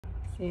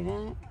See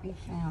that? We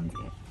found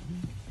it.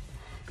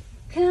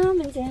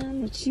 Coming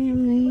down the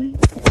chimney. He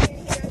just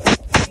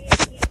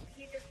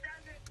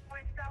doesn't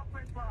want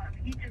self-love.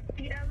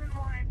 He doesn't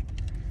want,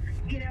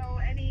 you know,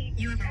 any.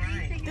 You have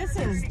arrived. This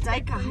is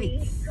Dyker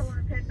Heights. To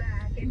want to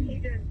back, and he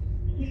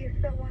is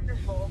so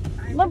wonderful.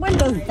 The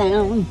window's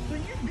down.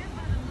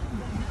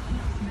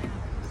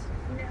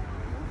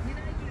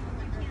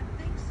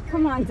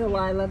 Come on,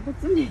 Delilah,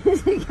 put some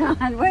music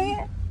on, will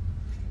you?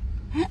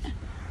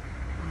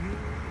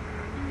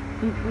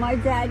 My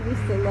dad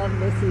used to love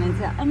listening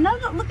to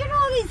another. Look at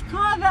all these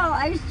Carvel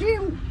ice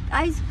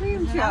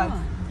cream trucks.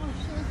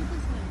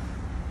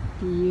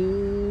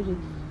 Beautiful.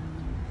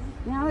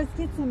 Now let's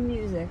get some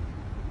music.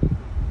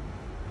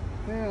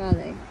 Where are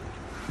they?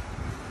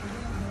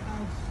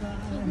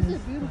 This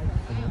is beautiful.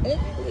 It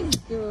is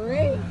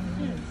great.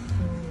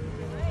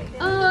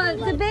 Oh, is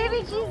the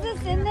baby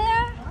Jesus in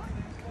there?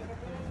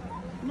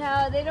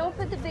 No, they don't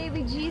put the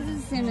baby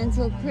Jesus in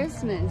until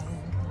Christmas.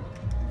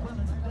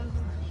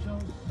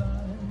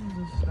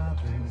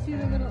 See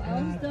the little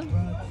elves though?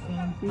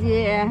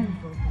 Yeah.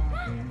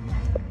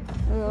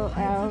 Little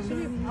elves.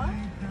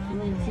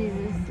 Little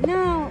Jesus.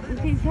 No,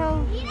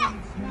 because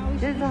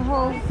there's a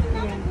whole...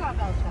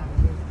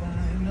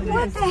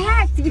 What the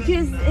heck?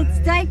 Because it's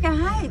Dyker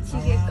Heights.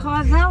 You get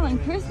Carvel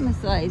and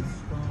Christmas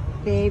lights.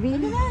 Baby,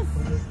 look at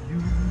this.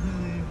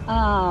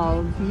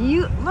 Oh,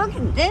 look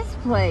at this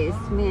place,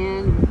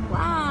 man.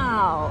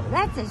 Wow.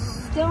 That's a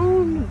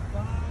stone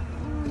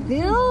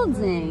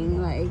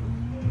building. Like,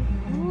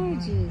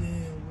 gorgeous.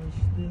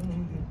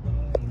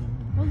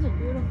 Those are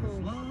beautiful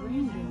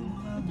ranges.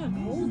 Those are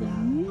golden.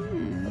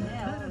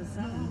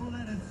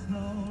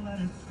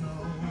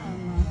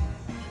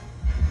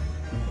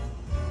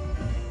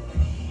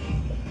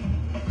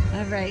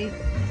 All right.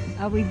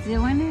 Are we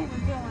doing it?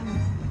 We're doing